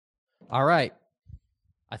All right.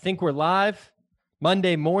 I think we're live.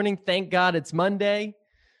 Monday morning. Thank God it's Monday.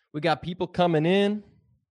 We got people coming in.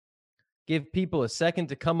 Give people a second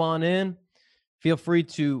to come on in. Feel free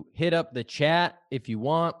to hit up the chat if you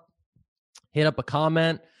want. Hit up a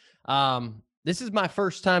comment. This is my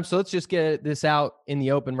first time, so let's just get this out in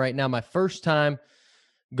the open right now. My first time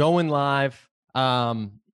going live.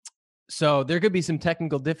 So there could be some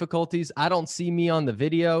technical difficulties. I don't see me on the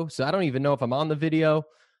video, so I don't even know if I'm on the video.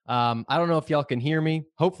 I don't know if y'all can hear me.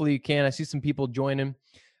 Hopefully you can. I see some people joining.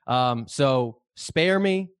 So spare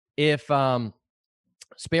me if you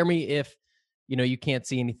can't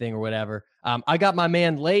see anything or whatever. I got my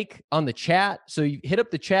man Lake on the chat. So you hit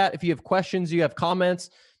up the chat if you have questions, you have comments.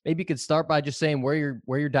 Maybe you could start by just saying where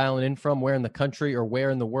you're dialing in from, where in the country or where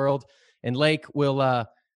in the world. And Lake will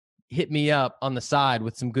hit me up on the side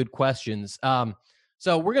with some good questions.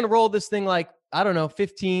 So we're going to roll this thing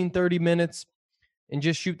 15, 30 minutes and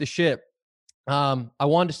just shoot the shit. I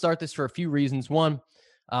wanted to start this for a few reasons. One,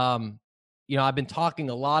 I've been talking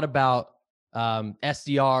a lot about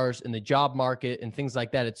SDRs and the job market and things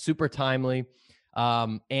like that. It's super timely.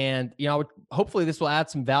 Hopefully this will add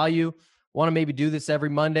some value. Want to maybe do this every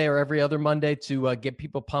Monday or every other Monday to get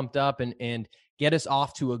people pumped up and get us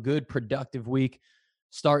off to a good, productive week,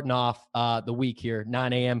 starting off the week here,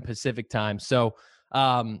 9 a.m. Pacific time. So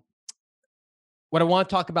what I want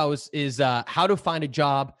to talk about is how to find a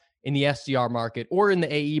job in the SDR market or in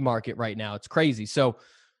the AE market right now. It's crazy. So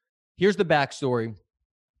here's the backstory.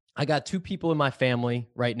 I got two people in my family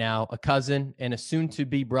right now, a cousin and a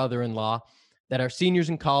soon-to-be brother-in-law that are seniors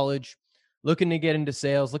in college, looking to get into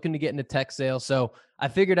sales, looking to get into tech sales. So I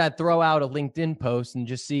figured I'd throw out a LinkedIn post and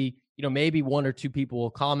just see, maybe one or two people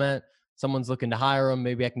will comment. Someone's looking to hire them.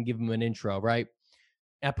 Maybe I can give them an intro, right?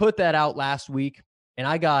 And I put that out last week and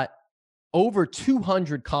I got over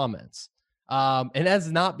 200 comments. And that's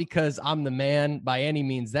not because I'm the man by any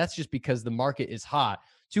means. That's just because the market is hot.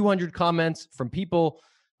 200 comments from people,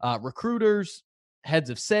 recruiters, heads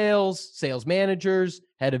of sales, sales managers,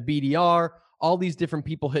 head of BDR, all these different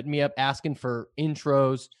people hitting me up, asking for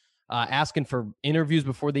intros, asking for interviews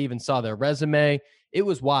before they even saw their resume. It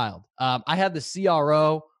was wild. I had the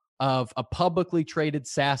CRO of a publicly traded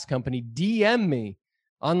SaaS company DM me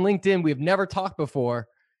on LinkedIn. We have never talked before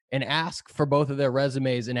and ask for both of their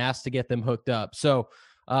resumes and ask to get them hooked up. So,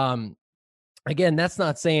 again, that's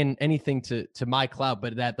not saying anything to my clout,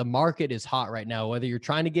 but that the market is hot right now. Whether you're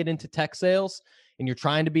trying to get into tech sales and you're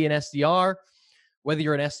trying to be an SDR, whether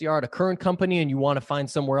you're an SDR at a current company and you want to find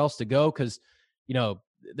somewhere else to go because,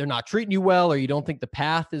 they're not treating you well or you don't think the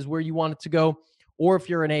path is where you want it to go, or if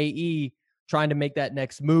you're an AE trying to make that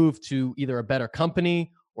next move to either a better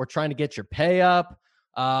company or trying to get your pay up,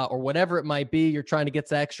 or whatever it might be, you're trying to get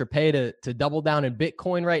that extra pay to double down in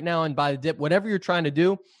Bitcoin right now and buy the dip, whatever you're trying to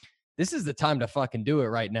do, this is the time to fucking do it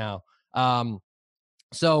right now.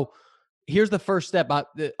 So here's the first step.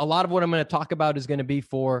 A lot of what I'm going to talk about is going to be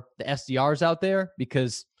for the SDRs out there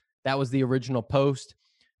because that was the original post.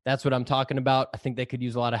 That's what I'm talking about. I think they could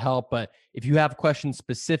use a lot of help. But if you have questions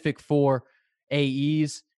specific for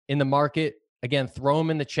AEs in the market, again, throw them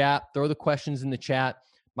in the chat. Throw the questions in the chat.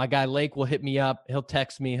 My guy Lake will hit me up. He'll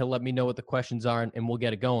text me. He'll let me know what the questions are, and we'll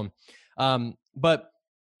get it going. But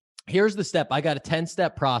here's the step. I got a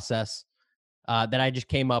 10-step process that I just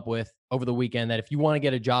came up with over the weekend that if you want to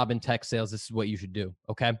get a job in tech sales, this is what you should do,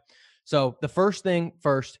 okay? So the first thing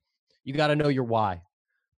first, you got to know your why.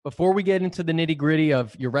 Before we get into the nitty-gritty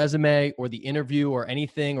of your resume or the interview or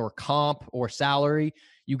anything or comp or salary,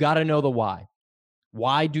 you got to know the why.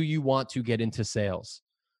 Why do you want to get into sales?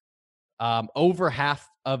 Over half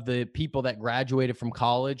of the people that graduated from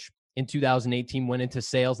college in 2018 went into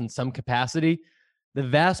sales in some capacity. The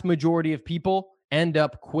vast majority of people end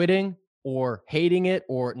up quitting or hating it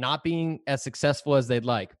or not being as successful as they'd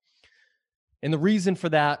like. And the reason for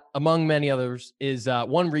that, among many others, is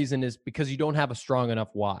one reason is because you don't have a strong enough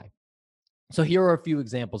why. So here are a few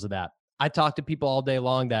examples of that. I talk to people all day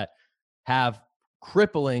long that have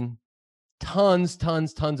crippling tons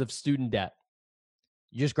of student debt.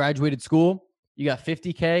 You just graduated school, you got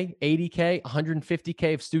 50K, 80K,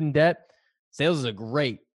 150K of student debt. Sales is a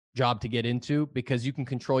great job to get into because you can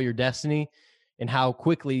control your destiny and how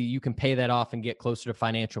quickly you can pay that off and get closer to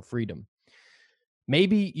financial freedom.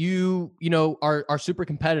 Maybe you are super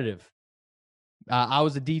competitive. I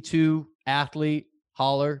was a D2 athlete,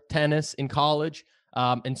 holler, tennis in college.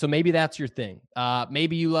 And so maybe that's your thing.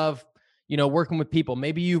 Maybe you love, working with people.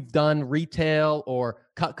 Maybe you've done retail or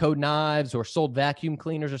Cutco knives or sold vacuum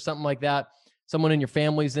cleaners or something like that. Someone in your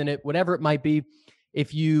family's in it, whatever it might be.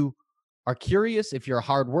 If you are curious, if you're a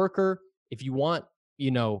hard worker, if you want,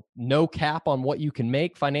 no cap on what you can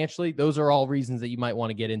make financially. Those are all reasons that you might want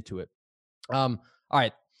to get into it. All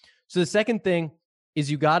right. So the second thing is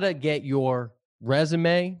you got to get your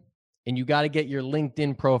resume and you got to get your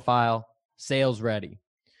LinkedIn profile sales ready.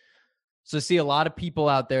 So see a lot of people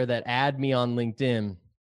out there that add me on LinkedIn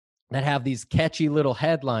that have these catchy little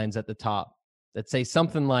headlines at the top that say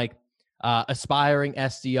something like aspiring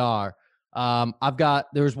SDR.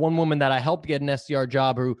 There was one woman that I helped get an SDR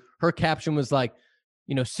job who her caption was like,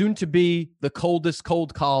 soon to be the coldest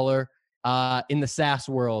cold caller in the SaaS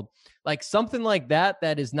world. Like something like that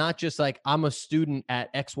is not just like I'm a student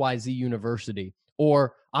at XYZ University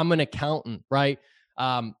or I'm an accountant, right?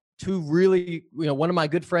 Two really, one of my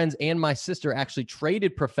good friends and my sister actually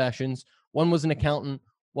traded professions. One was an accountant,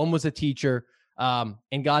 one was a teacher,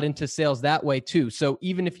 and got into sales that way too. So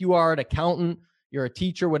even if you are an accountant, you're a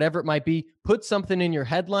teacher, whatever it might be, put something in your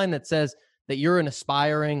headline that says that you're an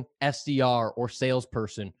aspiring SDR or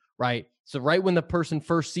salesperson, right? So right when the person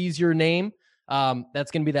first sees your name,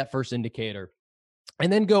 that's going to be that first indicator.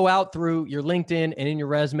 And then go out through your LinkedIn and in your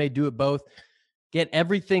resume, do it both. Get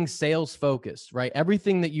everything sales focused, right?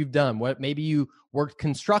 Everything that you've done. Maybe you worked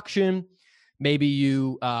construction, maybe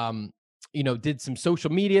you did some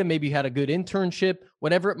social media, maybe you had a good internship,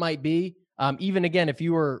 whatever it might be. Even again, if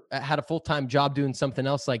you had a full-time job doing something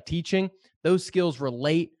else like teaching, those skills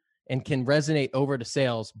relate and can resonate over to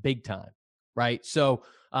sales big time, right? So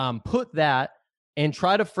put that and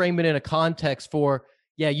try to frame it in a context for,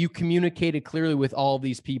 you communicated clearly with all of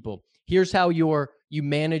these people. Here's how you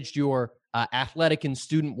managed your athletic and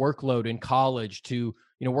student workload in college to,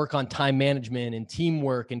 work on time management and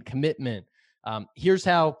teamwork and commitment. Here's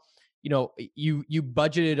how, you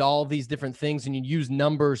budgeted all of these different things and you use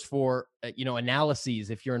numbers for, analyses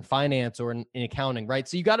if you're in finance or in accounting, right?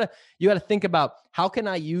 So you gotta think about how can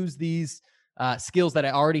I use these skills that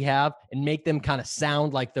I already have and make them kind of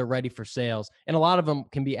sound like they're ready for sales. And a lot of them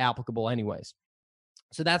can be applicable anyways.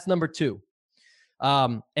 So that's number 2.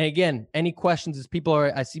 And again, any questions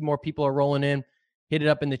I see more people are rolling in, hit it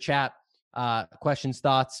up in the chat, questions,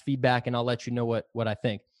 thoughts, feedback, and I'll let you know what I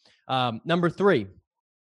think. Number 3,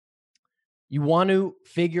 you want to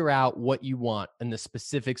figure out what you want and the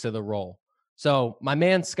specifics of the role. So my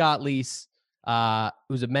man, Scott Leese,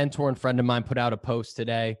 who's a mentor and friend of mine, put out a post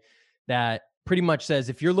today that pretty much says,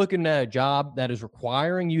 if you're looking at a job that is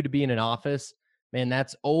requiring you to be in an office, man,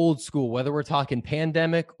 that's old school. Whether we're talking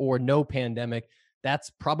pandemic or no pandemic,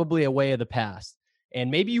 that's probably a way of the past.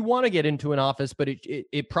 And maybe you want to get into an office, but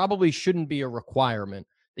it probably shouldn't be a requirement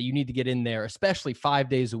that you need to get in there, especially 5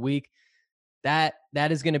 days a week. That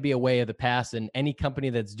is going to be a way of the past. And any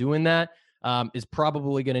company that's doing that is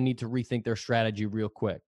probably going to need to rethink their strategy real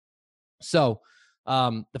quick. So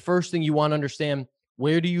the first thing you want to understand,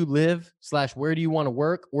 where do you live / where do you want to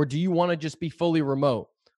work? Or do you want to just be fully remote?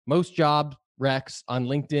 Most job recs on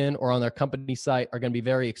LinkedIn or on their company site are going to be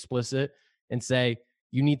very explicit and say,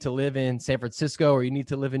 you need to live in San Francisco or you need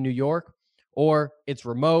to live in New York, or it's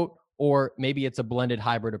remote, or maybe it's a blended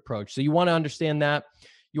hybrid approach. So you want to understand that.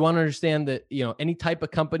 You want to understand that, any type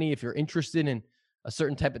of company, if you're interested in a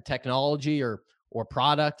certain type of technology or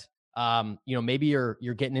product, maybe you're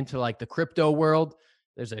getting into like the crypto world.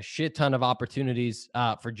 There's a shit ton of opportunities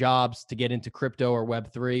for jobs to get into crypto or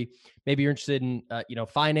Web3. Maybe you're interested in,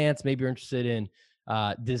 finance. Maybe you're interested in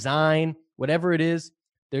design, whatever it is.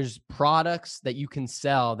 There's products that you can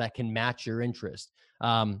sell that can match your interest.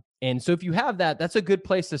 And so if you have that, that's a good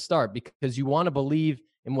place to start because you want to believe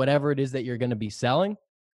in whatever it is that you're going to be selling.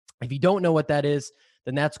 If you don't know what that is,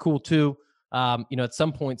 then that's cool too. At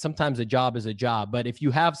some point, sometimes a job is a job, but if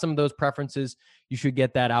you have some of those preferences, you should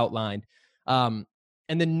get that outlined. And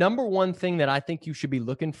the number one thing that I think you should be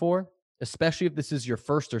looking for, especially if this is your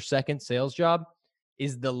first or second sales job,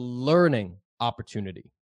 is the learning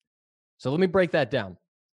opportunity. So let me break that down.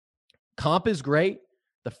 Comp is great.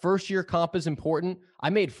 The first year comp is important.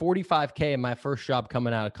 I made $45K in my first job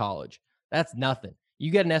coming out of college. That's nothing.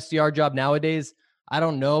 You get an SDR job nowadays, I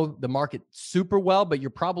don't know the market super well, but you're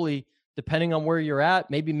probably, depending on where you're at,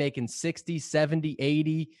 maybe making 60, 70,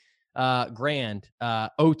 80 grand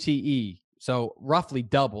OTE. So roughly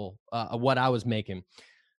double of what I was making.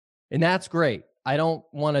 And that's great. I don't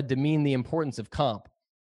want to demean the importance of comp.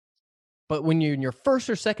 But when you're in your first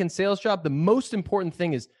or second sales job, the most important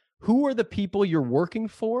thing is who are the people you're working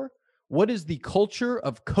for? What is the culture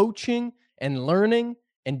of coaching and learning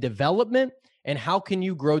and development? And how can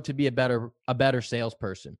you grow to be a better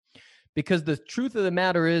salesperson? Because the truth of the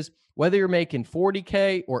matter is, whether you're making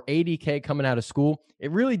 40K or 80K coming out of school,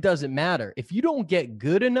 it really doesn't matter. If you don't get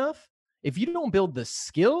good enough, if you don't build the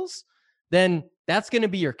skills, then that's going to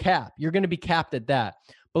be your cap. You're going to be capped at that.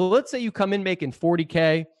 But let's say you come in making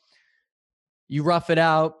 40K, you rough it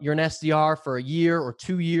out, you're an SDR for a year or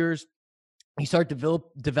 2 years, you start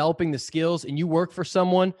developing the skills, and you work for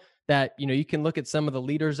someone that, you can look at some of the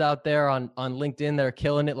leaders out there on LinkedIn that are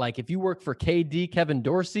killing it. Like if you work for Kevin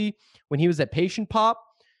Dorsey, when he was at Patient Pop,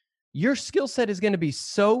 your skill set is going to be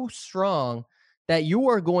so strong that you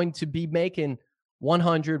are going to be making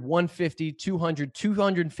 100, 150, 200,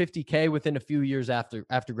 250K within a few years after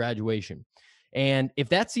graduation. And if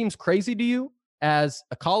that seems crazy to you as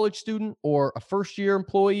a college student or a first year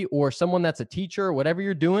employee or someone that's a teacher or whatever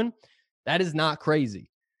you're doing, that is not crazy.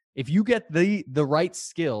 If you get the right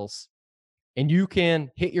skills and you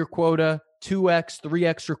can hit your quota, 2x,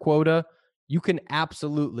 3x your quota, you can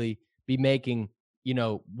absolutely be making,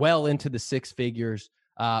 well into the six figures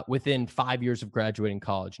within 5 years of graduating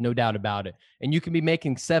college, no doubt about it. And you can be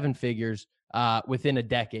making seven figures within a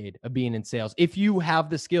decade of being in sales if you have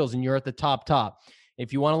the skills and you're at the top.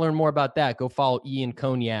 If you want to learn more about that, go follow Ian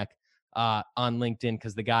Cognac on LinkedIn,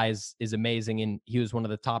 because the guy is amazing, and he was one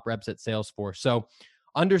of the top reps at Salesforce. So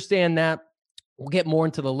understand that. We'll get more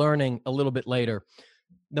into the learning a little bit later.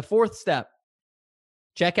 The fourth step,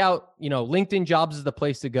 check out, LinkedIn Jobs is the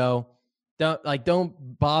place to go.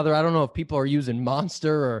 Don't bother. I don't know if people are using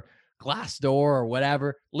Monster or Glassdoor or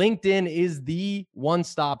whatever. LinkedIn is the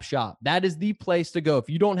one-stop shop. That is the place to go. If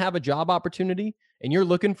you don't have a job opportunity and you're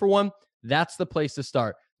looking for one, that's the place to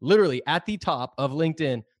start. Literally at the top of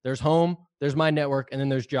LinkedIn, there's home, there's my network, and then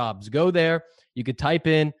there's jobs. Go there. You could type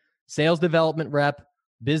in sales development rep,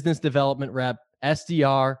 business development rep,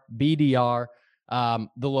 SDR, BDR,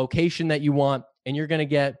 the location that you want, and you're going to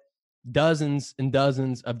get dozens and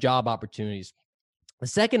dozens of job opportunities. The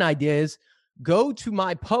second idea is go to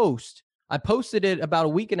my post. I posted it about a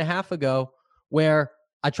week and a half ago where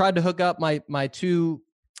I tried to hook up my two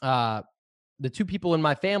the two people in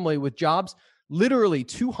my family with jobs. Literally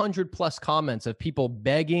 200 plus comments of people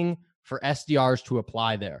begging for SDRs to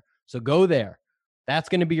apply there. So go there. That's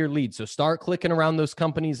going to be your lead. So start clicking around those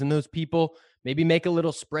companies and those people. Maybe make a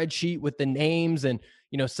little spreadsheet with the names and,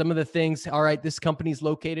 some of the things. All right, this company's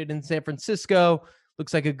located in San Francisco.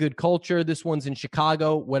 Looks like a good culture. This one's in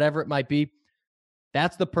Chicago, whatever it might be.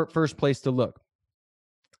 That's the first place to look.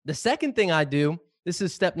 The second thing I do, this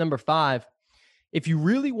is step number 5. If you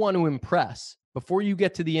really want to impress before you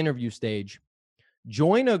get to the interview stage,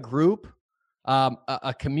 join a group,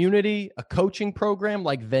 a community, a coaching program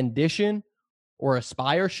like Vendition or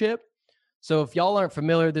Aspireship. So if y'all aren't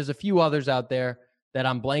familiar, there's a few others out there that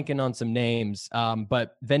I'm blanking on some names.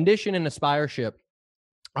 But Vendition and Aspireship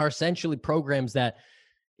are essentially programs that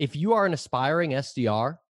if you are an aspiring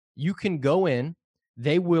SDR, you can go in,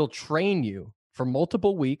 they will train you for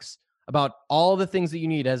multiple weeks about all the things that you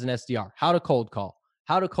need as an SDR, how to cold call,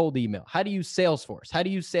 how to cold email, how to use Salesforce, how to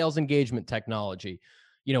use sales engagement technology,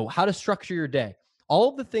 how to structure your day. All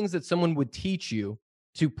of the things that someone would teach you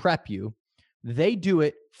to prep you, they do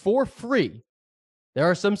it for free. There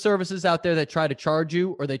are some services out there that try to charge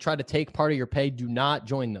you or they try to take part of your pay. Do not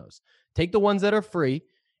join those. Take the ones that are free.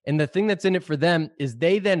 And the thing that's in it for them is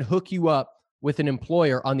they then hook you up with an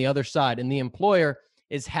employer on the other side. And the employer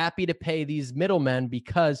is happy to pay these middlemen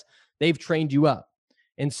because they've trained you up.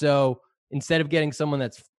 And so instead of getting someone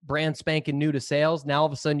that's brand spanking new to sales, now all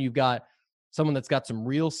of a sudden you've got someone that's got some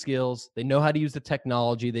real skills. They know how to use the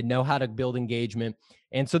technology. They know how to build engagement.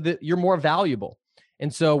 And so that you're more valuable.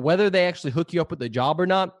 And so whether they actually hook you up with a job or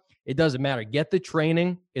not, it doesn't matter. Get the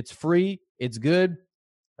training. It's free. It's good.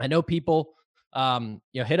 I know people,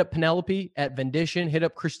 hit up Penelope at Vendition, hit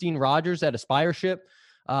up Christine Rogers at Aspireship.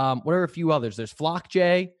 What are a few others? There's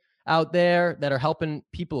FlockJ out there that are helping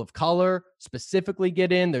people of color specifically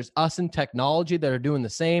get in. There's Us in Technology that are doing the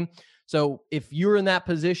same. So if you're in that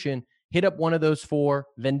position, hit up one of those 4,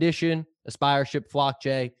 Vendition, Aspireship,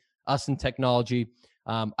 FlockJ, Us in Technology.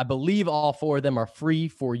 I believe all 4 of them are free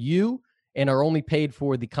for you and are only paid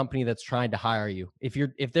for the company that's trying to hire you.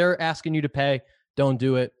 If they're asking you to pay, don't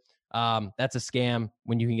do it. That's a scam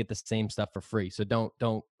when you can get the same stuff for free. So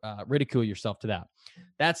don't ridicule yourself to that.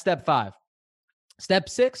 That's step 5. Step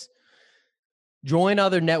 6, join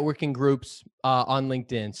other networking groups on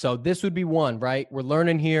LinkedIn. So this would be one, right? We're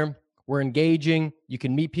learning here. We're engaging. You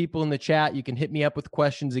can meet people in the chat. You can hit me up with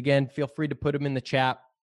questions. Again, feel free to put them in the chat.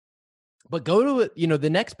 But go to, the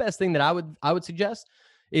next best thing that I would suggest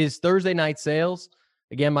is Thursday Night Sales.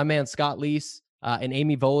 Again, my man Scott Leese and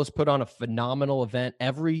Amy Volas put on a phenomenal event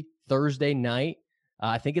every Thursday night.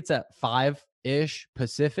 I think it's at 5-ish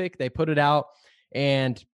Pacific. They put it out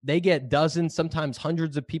and they get dozens, sometimes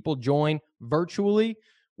hundreds of people join virtually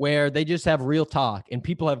where they just have real talk and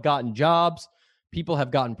people have gotten jobs. People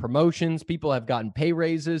have gotten promotions. People have gotten pay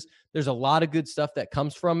raises. There's a lot of good stuff that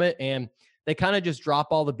comes from it. And they kind of just drop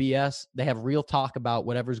all the BS. They have real talk about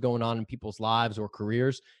whatever's going on in people's lives or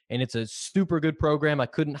careers. And it's a super good program. I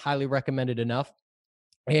couldn't highly recommend it enough.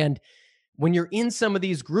 And when you're in some of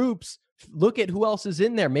these groups, look at who else is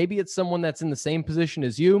in there. Maybe it's someone that's in the same position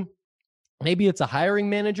as you. Maybe it's a hiring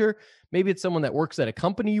manager. Maybe it's someone that works at a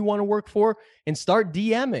company you want to work for, and start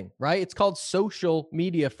DMing, right? It's called social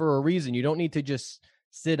media for a reason. You don't need to just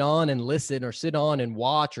sit on and listen or sit on and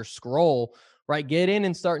watch or scroll, right? Get in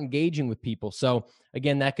and start engaging with people. So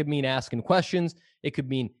again, that could mean asking questions. It could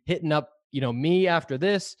mean hitting up, me after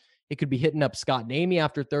this. It could be hitting up Scott and Amy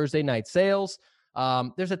after Thursday night sales.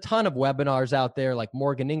 There's a ton of webinars out there. Like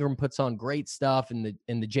Morgan Ingram puts on great stuff in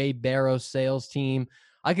the Jay Barrows sales team.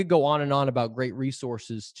 I could go on and on about great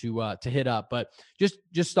resources to hit up, but just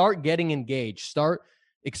start getting engaged, start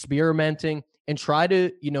experimenting, and try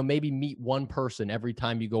to, maybe meet one person every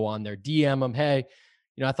time you go on there. DM them, hey,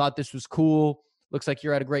 I thought this was cool. Looks like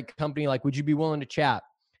you're at a great company. Like, would you be willing to chat?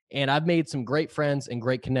 And I've made some great friends and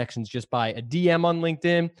great connections just by a DM on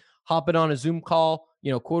LinkedIn, hopping on a Zoom call,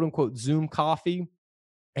 quote unquote Zoom coffee,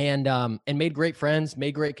 and made great friends,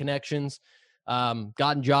 made great connections.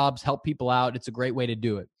 Gotten jobs, helped people out. It's a great way to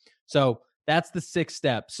do it. So that's the 6th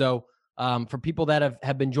step. So for people that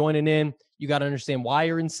have been joining in, you got to understand why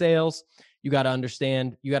you're in sales. You got to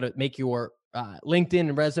understand, you got to make your LinkedIn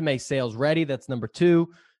and resume sales ready. That's number 2.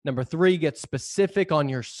 Number 3, get specific on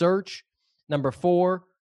your search. Number 4,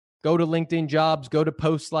 go to LinkedIn Jobs, go to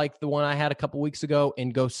posts like the one I had a couple weeks ago,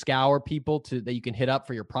 and go scour people that you can hit up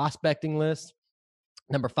for your prospecting list.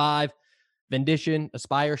 Number 5, Vendition,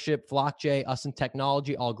 Aspireship, FlockJ, Us in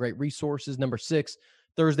Technology, all great resources. Number 6,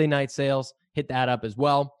 Thursday night sales. Hit that up as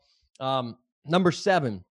well. Number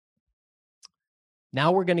 7,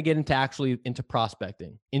 now we're going to get into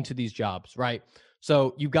prospecting, into these jobs, right?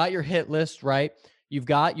 So you've got your hit list, right? You've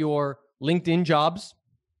got your LinkedIn Jobs.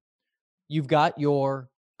 You've got your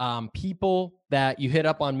people that you hit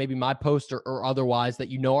up on maybe my post or otherwise that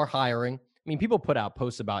are hiring. I mean, people put out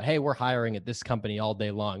posts about, hey, we're hiring at this company all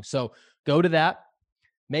day long. So go to that,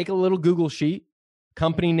 make a little Google sheet,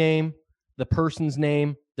 company name, the person's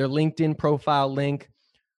name, their LinkedIn profile link,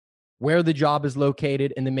 where the job is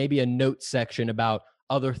located, and then maybe a note section about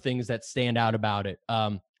other things that stand out about it.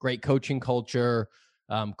 Great coaching culture,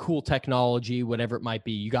 cool technology, whatever it might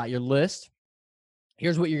be. You got your list.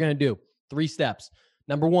 Here's what you're going to do. 3 steps.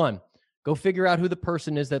 Number 1, go figure out who the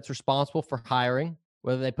person is that's responsible for hiring,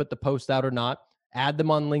 whether they put the post out or not. Add them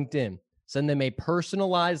on LinkedIn. Send them a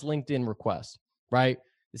personalized LinkedIn request, right?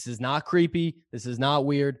 This is not creepy. This is not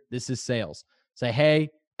weird. This is sales. Say, hey,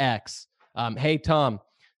 X. Hey, Tom,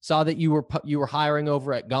 saw that you were hiring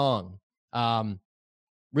over at Gong.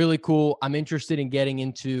 Really cool. I'm interested in getting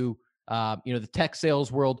into the tech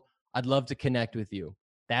sales world. I'd love to connect with you.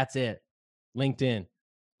 That's it. LinkedIn.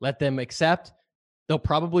 Let them accept. They'll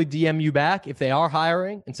probably DM you back if they are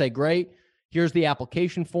hiring and say, great, here's the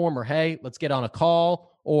application form, or hey, let's get on a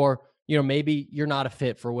call, or maybe you're not a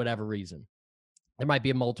fit for whatever reason. There might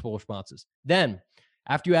be multiple responses. Then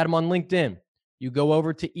after you add them on LinkedIn, you go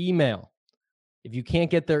over to email. If you can't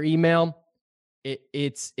get their email,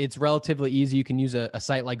 it's relatively easy. You can use a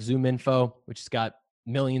site like ZoomInfo, which has got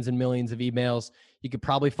millions and millions of emails. You could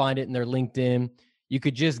probably find it in their LinkedIn. You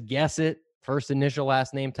could just guess it, first initial,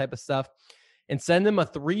 last name type of stuff, and send them a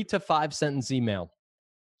 3 to 5 sentence email.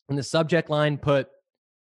 In the subject line, put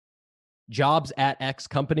jobs at X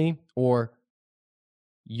company, or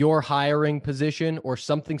your hiring position, or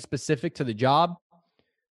something specific to the job.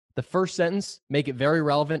 The first sentence, make it very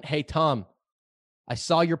relevant. Hey, Tom, I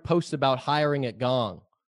saw your post about hiring at Gong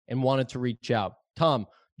and wanted to reach out. Tom,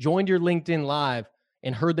 joined your LinkedIn Live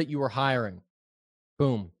and heard that you were hiring.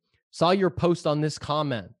 Boom. Saw your post on this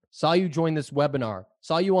comment. Saw you join this webinar.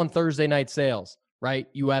 Saw you on Thursday night sales, right?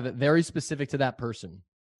 You have it very specific to that person.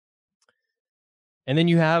 And then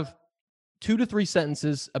you have 2 to 3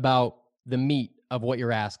 sentences about the meat of what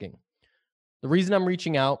you're asking. The reason I'm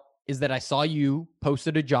reaching out is that I saw you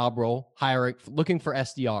posted a job role hiring, looking for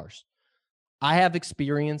SDRs. I have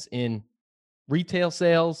experience in retail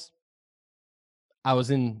sales. I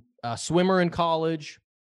was a swimmer in college.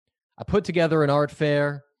 I put together an art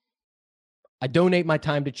fair. I donate my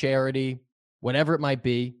time to charity, whatever it might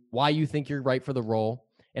be, why you think you're right for the role.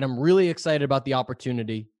 And I'm really excited about the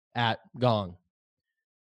opportunity at Gong.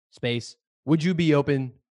 Space. Would you be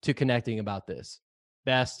open to connecting about this?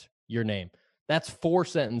 Best, your name. That's 4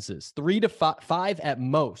 sentences, 3 to 5 at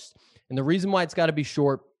most. And the reason why it's got to be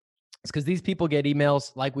short is because these people get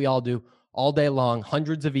emails like we all do all day long,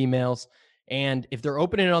 hundreds of emails. And if they're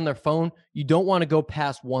opening it on their phone, you don't want to go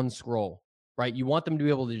past one scroll. right? You want them to be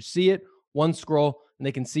able to just see it, one scroll, and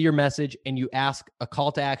they can see your message, and you ask a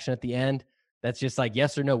call to action at the end. That's just like,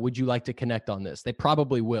 yes or no, would you like to connect on this? They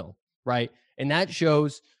probably will, right? And that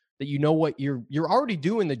shows that you know what you're already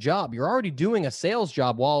doing the job. You're already doing a sales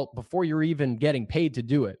job before you're even getting paid to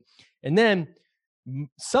do it. And then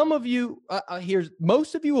some of you,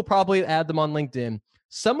 most of you will probably add them on LinkedIn.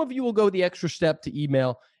 Some of you will go the extra step to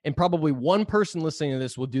email, and probably one person listening to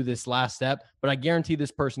this will do this last step, but I guarantee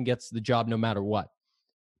this person gets the job no matter what.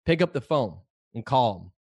 Pick up the phone and call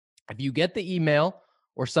them. If you get the email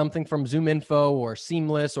or something from ZoomInfo or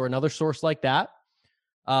Seamless or another source like that,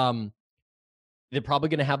 they're probably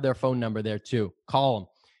going to have their phone number there too. Call them.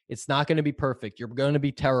 It's not going to be perfect. You're going to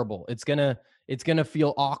be terrible. It's going to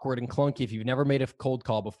feel awkward and clunky if you've never made a cold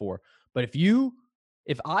call before. But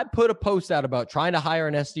if I put a post out about trying to hire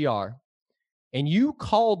an SDR and you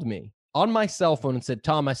called me on my cell phone and said,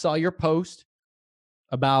 Tom, I saw your post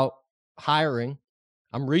about hiring.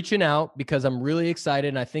 I'm reaching out because I'm really excited.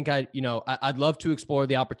 And I think I'd love to explore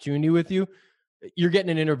the opportunity with you. You're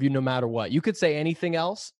getting an interview no matter what. You could say anything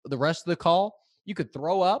else the rest of the call. You could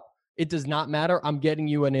throw up. It does not matter. I'm getting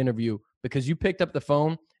you an interview because you picked up the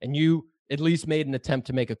phone and you at least made an attempt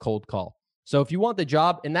to make a cold call. So if you want the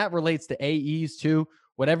job, and that relates to AEs too,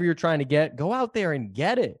 whatever you're trying to get, go out there and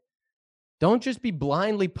get it. Don't just be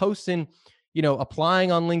blindly posting,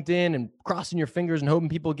 applying on LinkedIn and crossing your fingers and hoping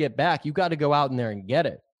people get back. You got to go out in there and get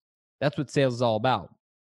it. That's what sales is all about.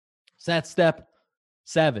 So that's step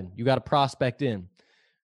 7. You got to prospect in.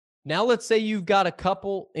 Now let's say you've got a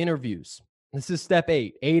couple interviews. This is step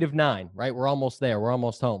 8 of 9, right? We're almost there. We're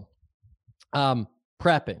almost home.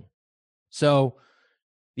 Prepping. So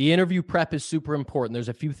the interview prep is super important. There's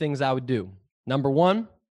a few things I would do. Number 1,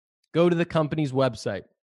 go to the company's website.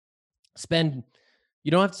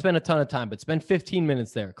 You don't have to spend a ton of time, but spend 15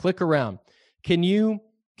 minutes there. Click around. Can you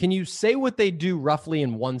say what they do roughly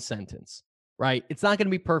in one sentence, right? It's not going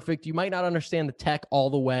to be perfect. You might not understand the tech all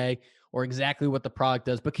the way or exactly what the product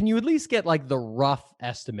does, but can you at least get like the rough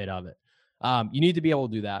estimate of it? You need to be able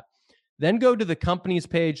to do that. Then go to the company's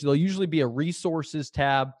page. There'll usually be a resources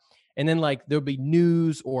tab, and then like there'll be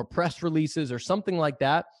news or press releases or something like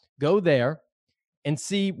that. Go there and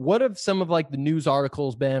see what have some of like the news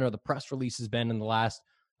articles been or the press releases been in the last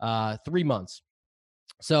 3 months.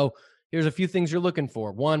 So here's a few things you're looking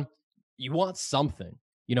for. 1, you want something.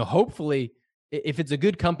 Hopefully, if it's a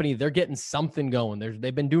good company, they're getting something going.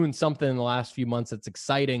 They've been doing something in the last few months that's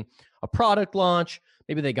exciting. A product launch.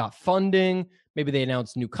 Maybe they got funding. Maybe they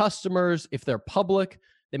announced new customers. If they're public,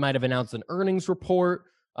 they might have announced an earnings report.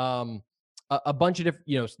 A bunch of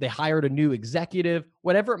different, they hired a new executive,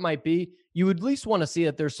 whatever it might be. You would at least want to see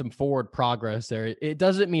that there's some forward progress there. It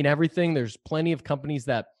doesn't mean everything. There's plenty of companies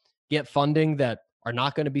that get funding that are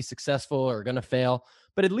not going to be successful or going to fail,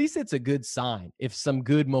 but at least it's a good sign if some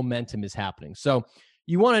good momentum is happening. So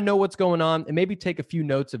you want to know what's going on and maybe take a few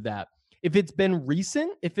notes of that. If it's been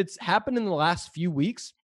recent, if it's happened in the last few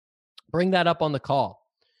weeks, bring that up on the call.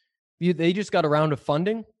 They just got a round of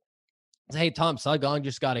funding. Hey, Tom, Saigon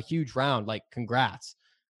just got a huge round. Like, congrats.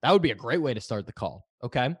 That would be a great way to start the call.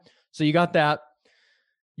 Okay. So you got that.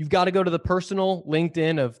 You've got to go to the personal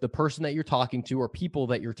LinkedIn of the person that you're talking to or people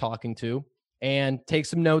that you're talking to and take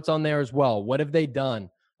some notes on there as well. What have they done?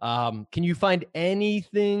 Can you find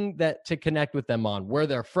anything to connect with them on? Where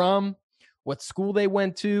they're from, what school they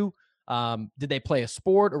went to? Did they play a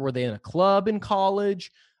sport or were they in a club in college?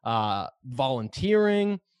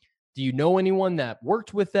 Volunteering? Do you know anyone that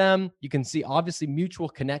worked with them? You can see obviously mutual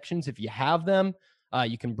connections if you have them.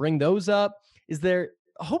 You can bring those up. Is there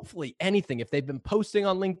hopefully anything? If they've been posting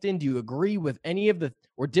on LinkedIn, do you agree with any of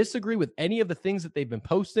or disagree with any of the things that they've been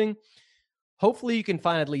posting? Hopefully you can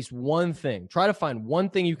find at least one thing. Try to find one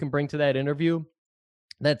thing you can bring to that interview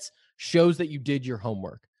that shows that you did your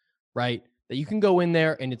homework, right? That you can go in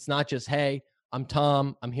there and it's not just, hey, I'm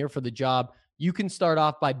Tom, I'm here for the job. You can start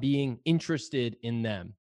off by being interested in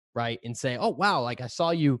them, right? And say, oh, wow, like I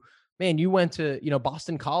saw you, man, you went to,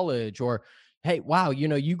 Boston College, or, hey, wow,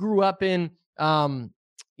 you grew up in, San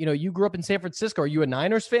Francisco. Are you a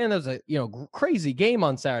Niners fan? There's a, crazy game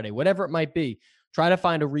on Saturday, whatever it might be. Try to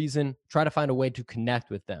find a reason, try to find a way to connect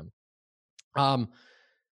with them. The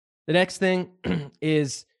next thing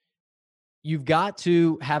is you've got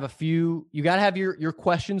to have your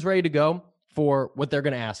questions ready to go for what they're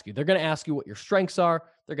going to ask you. They're going to ask you what your strengths are.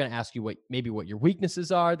 They're going to ask you what your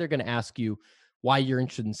weaknesses are. They're going to ask you why you're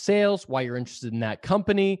interested in sales, why you're interested in that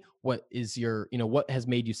company, what is what has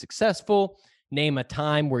made you successful. Name a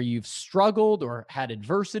time where you've struggled or had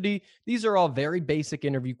adversity. These are all very basic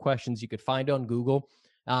interview questions you could find on Google.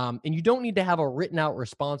 And you don't need to have a written out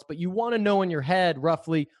response, but you want to know in your head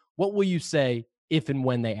roughly what will you say if and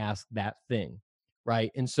when they ask that thing?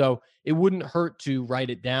 Right. And so it wouldn't hurt to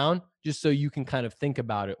write it down just so you can kind of think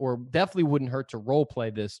about it, or definitely wouldn't hurt to role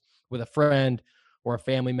play this with a friend or a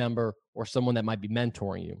family member or someone that might be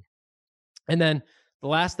mentoring you. And then the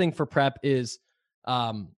last thing for prep is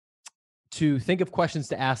um, to think of questions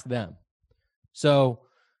to ask them. So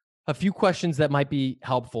a few questions that might be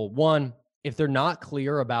helpful. One, if they're not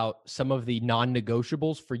clear about some of the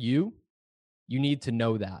non-negotiables for you, you need to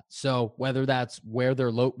know that. So whether that's where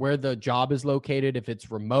where the job is located, if it's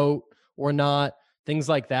remote or not, things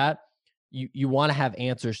like that, you want to have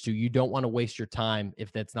answers to. You don't want to waste your time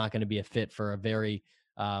if that's not going to be a fit for a very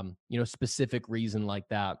specific reason like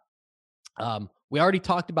that. We already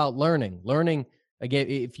talked about learning. Learning, again,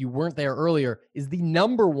 if you weren't there earlier, is the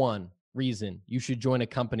number one reason you should join a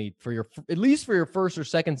company for your, at least for your first or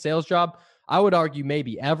second sales job. I would argue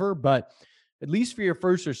maybe ever, but at least for your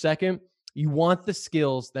first or second, you want the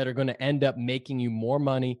skills that are going to end up making you more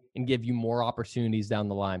money and give you more opportunities down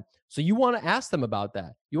the line. So you want to ask them about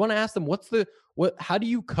that. You want to ask them, how do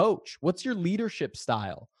you coach? What's your leadership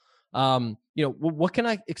style? What can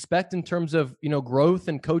I expect in terms of, growth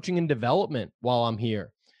and coaching and development while I'm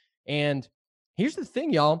here? And here's the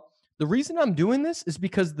thing, y'all. The reason I'm doing this is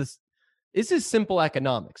because this is simple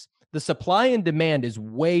economics. The supply and demand is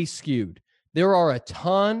way skewed. There are a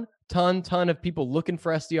ton of people looking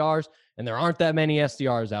for SDRs, and there aren't that many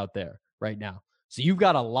SDRs out there right now. So you've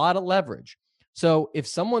got a lot of leverage. So if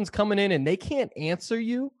someone's coming in and they can't answer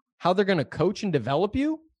you how they're going to coach and develop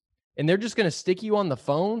you, and they're just going to stick you on the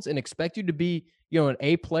phones and expect you to be, an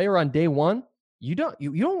A player on day one, you don't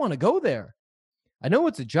want to go there. I know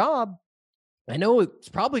it's a job. I know it's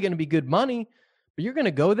probably going to be good money, but you're going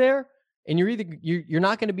to go there and you're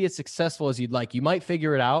not going to be as successful as you'd like. You might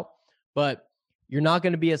figure it out, but you're not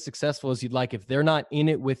going to be as successful as you'd like if they're not in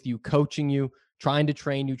it with you, coaching you, trying to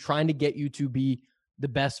train you, trying to get you to be the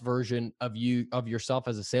best version of yourself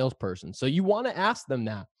as a salesperson. So you want to ask them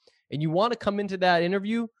that, and you want to come into that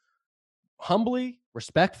interview humbly,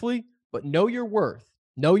 respectfully, but know your worth,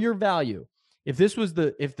 know your value. If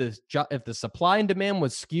the supply and demand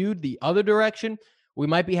was skewed the other direction, we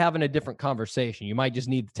might be having a different conversation. You might just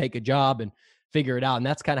need to take a job and figure it out. And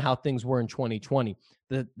that's kind of how things were in 2020.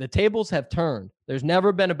 The tables have turned. There's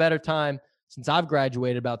never been a better time since I've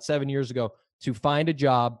graduated about 7 years ago to find a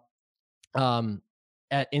job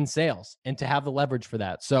in sales and to have the leverage for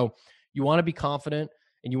that. So you want to be confident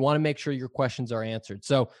and you want to make sure your questions are answered.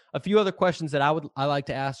 So a few other questions that I like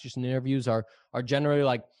to ask just in interviews are generally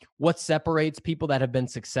like, what separates people that have been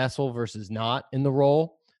successful versus not in the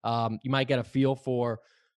role? You might get a feel for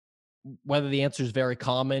whether the answer is very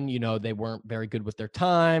common. They weren't very good with their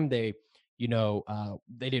time. They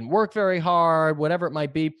didn't work very hard, whatever it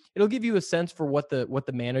might be. It'll give you a sense for what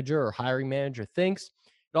the manager or hiring manager thinks.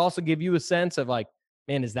 It'll also give you a sense of like,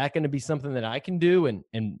 man, is that going to be something that I can do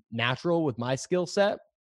and natural with my skill set?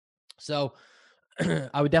 So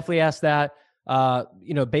I would definitely ask that,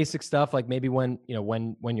 basic stuff like maybe when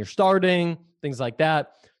you're starting, things like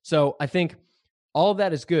that. So I think all of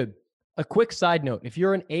that is good. A quick side note, if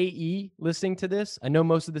you're an AE listening to this, I know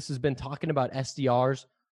most of this has been talking about SDRs,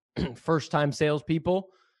 first-time salespeople.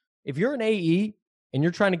 If you're an AE and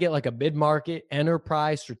you're trying to get like a mid-market,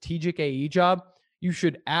 enterprise, strategic AE job, you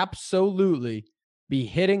should absolutely be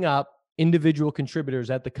hitting up individual contributors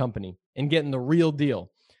at the company and getting the real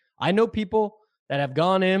deal. I know people that have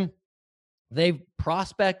gone in, they've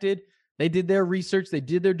prospected, they did their research, they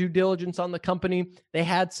did their due diligence on the company. They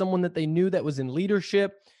had someone that they knew that was in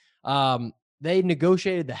leadership. They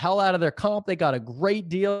negotiated the hell out of their comp. They got a great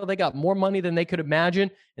deal. They got more money than they could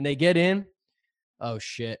imagine. And they get in, oh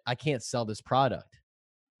shit, I can't sell this product.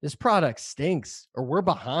 This product stinks, or we're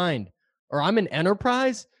behind, or I'm an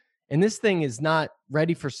enterprise and this thing is not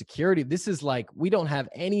ready for security. This is like, we don't have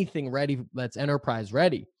anything ready that's enterprise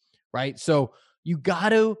ready, right? So you got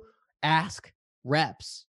to ask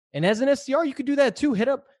reps. And as an SDR, you could do that too. Hit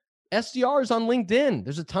up SDRs on LinkedIn.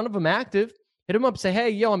 There's a ton of them active. Hit them up, say, hey,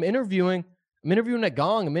 yo, I'm interviewing at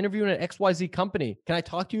Gong. I'm interviewing at XYZ company. Can I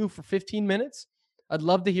talk to you for 15 minutes? I'd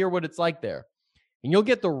love to hear what it's like there. And you'll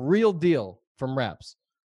get the real deal from reps,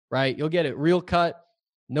 right? You'll get it real cut,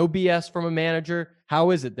 no BS from a manager.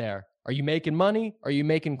 How is it there? Are you making money? Are you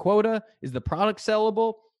making quota? Is the product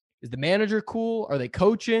sellable? Is the manager cool? Are they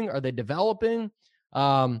coaching? Are they developing?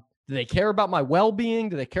 Do they care about my well-being?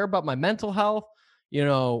 Do they care about my mental health?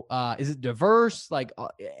 Is it diverse? Like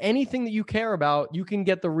anything that you care about, you can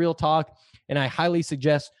get the real talk. And I highly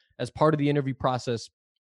suggest as part of the interview process,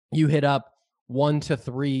 you hit up 1 to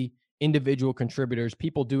 3 individual contributors,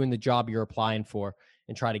 people doing the job you're applying for,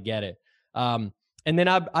 and try to get it. And then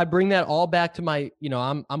I bring that all back to my,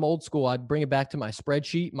 I'm old school. I'd bring it back to my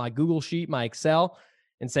spreadsheet, my Google sheet, my Excel,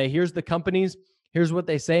 and say, here's the companies, here's what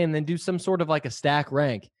they say, and then do some sort of like a stack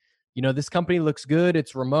rank. This company looks good,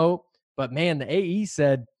 it's remote, but man, the AE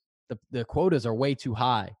said the quotas are way too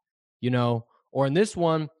high, or in this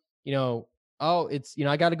one, oh, it's,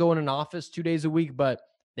 I got to go in an office 2 days a week, but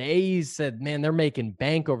the AEs said, man, they're making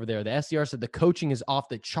bank over there. The SDR said the coaching is off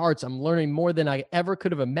the charts. I'm learning more than I ever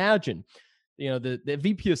could have imagined. The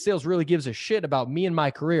VP of sales really gives a shit about me and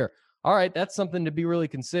my career. All right, that's something to be really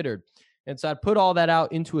considered. And so I'd put all that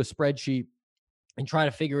out into a spreadsheet and try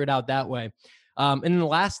to figure it out that way. And then the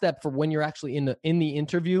last step for when you're actually in the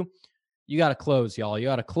interview, you got to close, y'all. You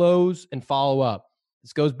got to close and follow up.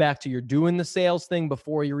 This goes back to you're doing the sales thing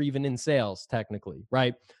before you're even in sales, technically,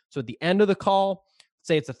 right? So at the end of the call,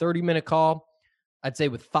 say it's a 30-minute call, I'd say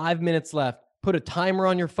with 5 minutes left, put a timer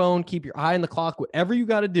on your phone, keep your eye on the clock, whatever you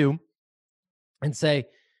got to do, and say,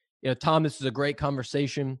 Tom, this is a great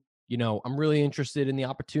conversation. I'm really interested in the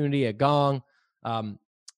opportunity at Gong.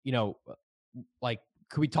 Like,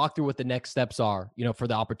 could we talk through what the next steps are, for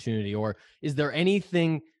the opportunity? Or is there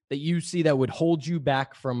anything that you see that would hold you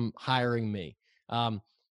back from hiring me?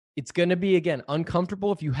 It's going to be, again,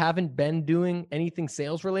 uncomfortable if you haven't been doing anything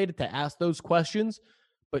sales related to ask those questions.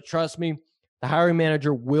 But trust me, the hiring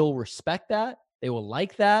manager will respect that. They will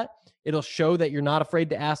like that. It'll show that you're not afraid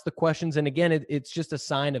to ask the questions. And again, it's just a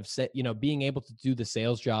sign of, being able to do the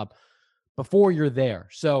sales job before you're there.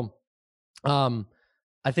 So I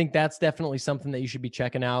think that's definitely something that you should be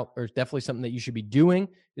checking out, or definitely something that you should be doing,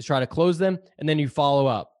 is try to close them. And then you follow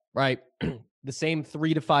up, right? The same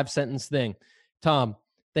 3 to 5 sentence thing. Tom,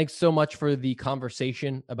 thanks so much for the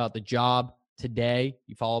conversation about the job today.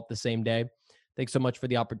 You follow up the same day. Thanks so much for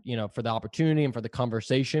the opportunity and for the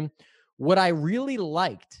conversation. What I really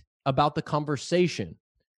liked about the conversation,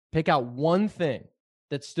 pick out one thing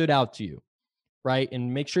that stood out to you, right?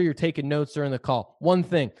 And make sure you're taking notes during the call. One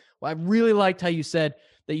thing. Well, I really liked how you said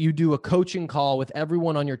that you do a coaching call with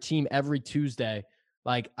everyone on your team every Tuesday.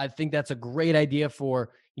 Like, I think that's a great idea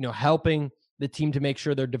for, helping the team to make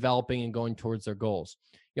sure they're developing and going towards their goals.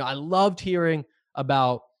 I loved hearing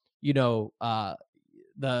about, the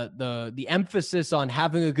emphasis on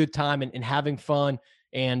having a good time and having fun,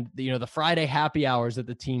 and the Friday happy hours that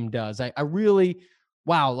the team does. I really,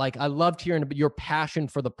 wow, like, I loved hearing about your passion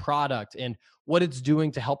for the product and what it's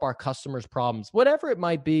doing to help our customers' problems, whatever it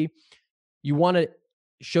might be. You want to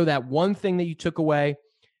show that one thing that you took away,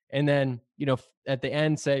 and then, at the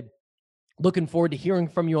end say, looking forward to hearing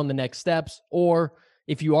from you on the next steps. Or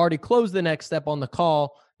if you already closed the next step on the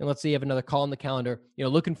call, and let's say you have another call on the calendar,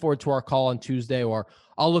 looking forward to our call on Tuesday, or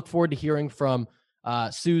I'll look forward to hearing from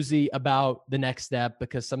Susie about the next step,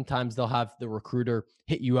 because sometimes they'll have the recruiter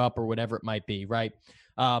hit you up or whatever it might be, right?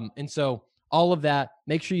 And so all of that,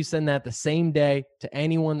 make sure you send that the same day to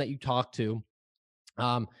anyone that you talk to.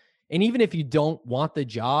 And even if you don't want the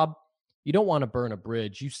job, you don't want to burn a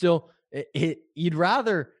bridge. You still, you'd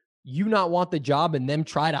rather you not want the job and them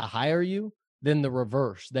try to hire you than the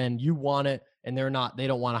reverse. Then you want it and they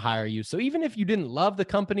don't want to hire you. So even if you didn't love the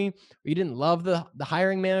company, or you didn't love the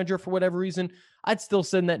hiring manager for whatever reason, I'd still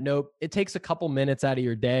send that note. It takes a couple minutes out of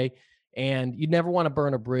your day, and you never want to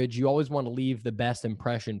burn a bridge. You always want to leave the best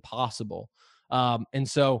impression possible. And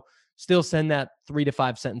so still send that 3 to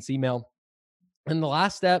 5 sentence email. And the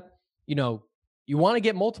last step, you want to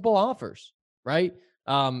get multiple offers, right?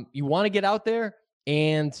 You want to get out there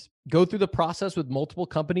and go through the process with multiple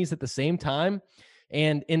companies at the same time.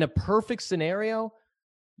 And in a perfect scenario,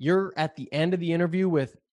 you're at the end of the interview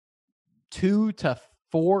with 2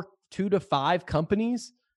 to 5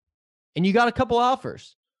 companies, and you got a couple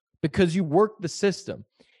offers because you worked the system.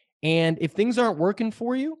 And if things aren't working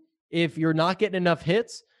for you, if you're not getting enough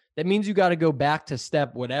hits, that means you got to go back to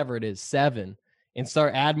step, whatever it is, 7, and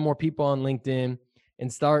start adding more people on LinkedIn,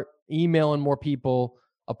 and start emailing more people,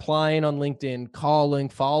 applying on LinkedIn, calling,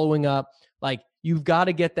 following up. Like, you've got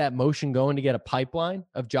to get that motion going to get a pipeline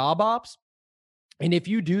of job ops. And if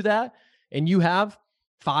you do that and you have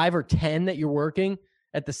 5 or 10 that you're working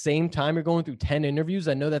at the same time, you're going through 10 interviews.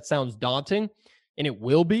 I know that sounds daunting, and it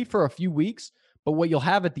will be for a few weeks, but what you'll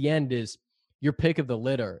have at the end is your pick of the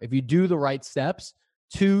litter. If you do the right steps,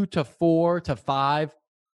 2 to 4 to 5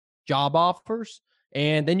 job offers,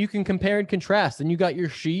 and then you can compare and contrast. And you got your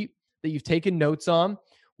sheet that you've taken notes on,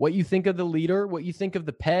 what you think of the leader, what you think of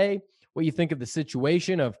the pay, what you think of the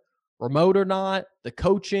situation of remote or not, the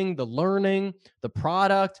coaching, the learning, the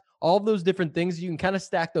product, all of those different things. You can kind of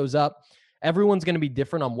stack those up. Everyone's going to be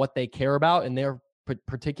different on what they care about in their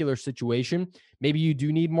particular situation. Maybe you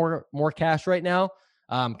do need more cash right now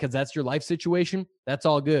because that's your life situation. That's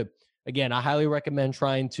all good. again, I highly recommend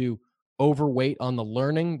trying to overweight on the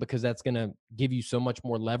learning because that's going to give you so much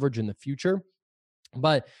more leverage in the future.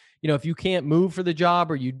 But, if you can't move for the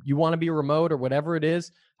job or you want to be remote or whatever it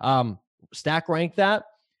is, stack rank that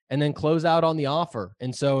and then close out on the offer.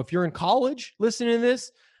 And so if you're in college listening to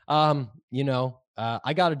this, I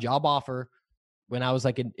got a job offer when I was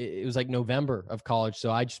it was like November of college.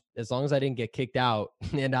 So as long as I didn't get kicked out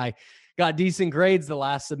and I got decent grades the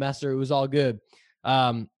last semester, it was all good.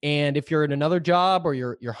 And if you're in another job or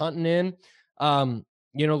you're hunting in,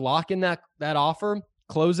 lock in that offer,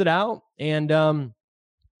 close it out, and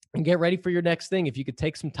get ready for your next thing. If you could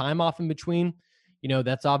take some time off in between,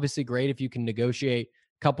 that's obviously great. If you can negotiate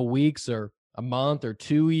a couple weeks or a month or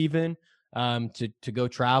two, even to go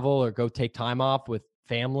travel or go take time off with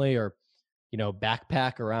family or,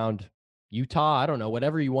 backpack around Utah. I don't know,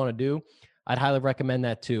 whatever you want to do. I'd highly recommend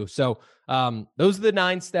that too. So those are the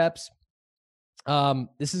 9 steps.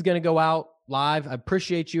 This is going to go out live. I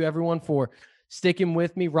appreciate you, everyone, for sticking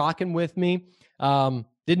with me, rocking with me.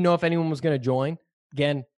 Didn't know if anyone was going to join.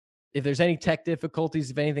 Again, if there's any tech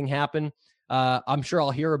difficulties, if anything happened, I'm sure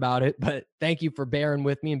I'll hear about it, but thank you for bearing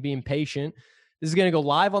with me and being patient. This is going to go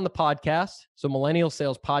live on the podcast. So Millennial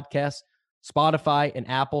Sales Podcast, Spotify and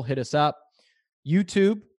Apple, hit us up.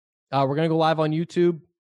 YouTube, we're going to go live on YouTube,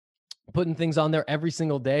 putting things on there every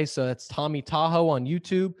single day. So that's Tommy Tahoe on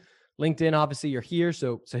YouTube. LinkedIn, obviously you're here.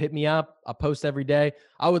 So hit me up. I'll post every day.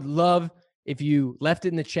 I would love if you left it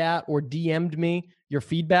in the chat or DM'd me your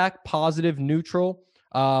feedback, positive, neutral,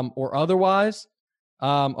 or otherwise.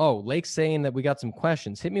 Lake's saying that we got some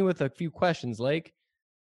questions. Hit me with a few questions, Lake.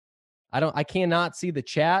 I cannot see the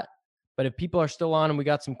chat, but if people are still on and we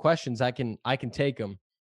got some questions, I can take them.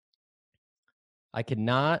 I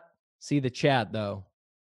cannot see the chat though.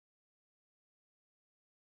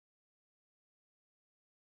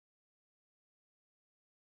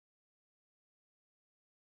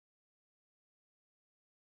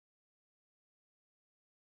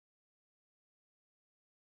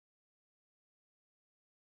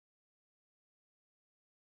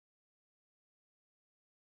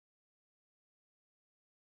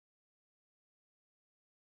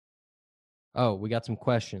 Oh, we got some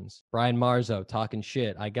questions. Brian Marzo talking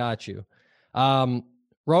shit. I got you.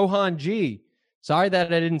 Rohan G. Sorry that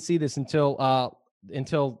I didn't see this until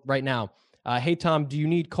right now. Hey, Tom, do you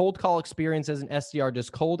need cold call experience as an SDR? Does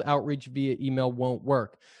cold outreach via email won't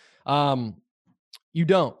work? You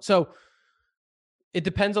don't. So it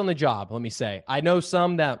depends on the job, let me say. I know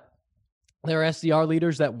some that there are SDR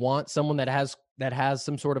leaders that want someone that has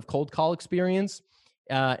some sort of cold call experience,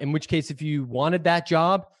 in which case, if you wanted that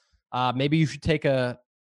job, maybe you should take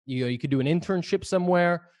you could do an internship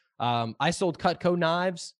somewhere. I sold Cutco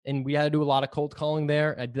knives and we had to do a lot of cold calling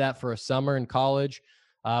there. I did that for a summer in college.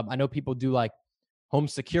 I know people do like home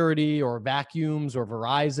security or vacuums or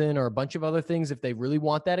Verizon or a bunch of other things if they really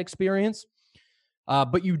want that experience.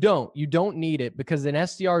 But you don't need it because an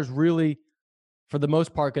SDR is really, for the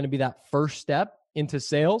most part, going to be that first step into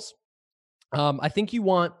sales. I think you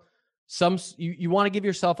want you want to give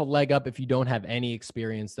yourself a leg up if you don't have any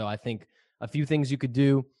experience, though. I think a few things you could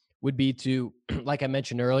do would be to, like I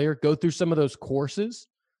mentioned earlier, go through some of those courses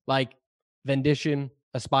like Vendition,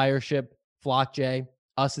 Aspireship, FlockJ,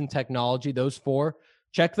 Us in Technology, those 4.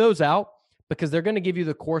 Check those out because they're going to give you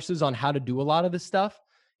the courses on how to do a lot of this stuff.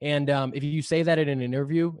 And if you say that in an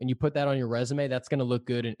interview and you put that on your resume, that's going to look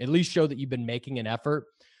good and at least show that you've been making an effort.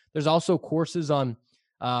 There's also courses on,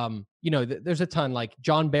 there's a ton. Like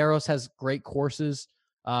John Barrows has great courses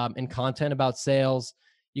and content about sales.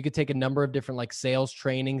 You could take a number of different like sales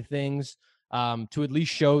training things to at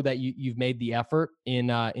least show that you've made the effort in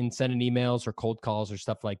sending emails or cold calls or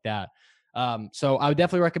stuff like that. So I would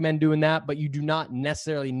definitely recommend doing that, but you do not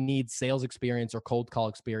necessarily need sales experience or cold call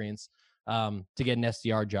experience to get an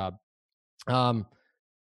SDR job.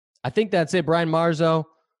 I think that's it. Brian Marzo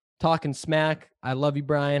talking smack. I love you,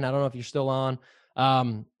 Brian. I don't know if you're still on.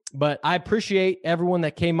 But I appreciate everyone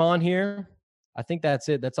that came on here. I think that's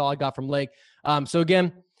it. That's all I got from Lake. So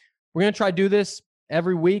again, we're going to try to do this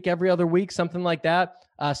every week, every other week, something like that.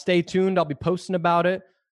 Stay tuned. I'll be posting about it.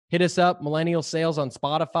 Hit us up, Millennial Sales on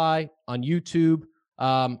Spotify, on YouTube,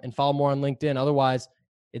 and follow more on LinkedIn. Otherwise,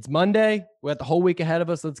 it's Monday. We got the whole week ahead of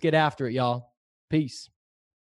us. Let's get after it, y'all. Peace.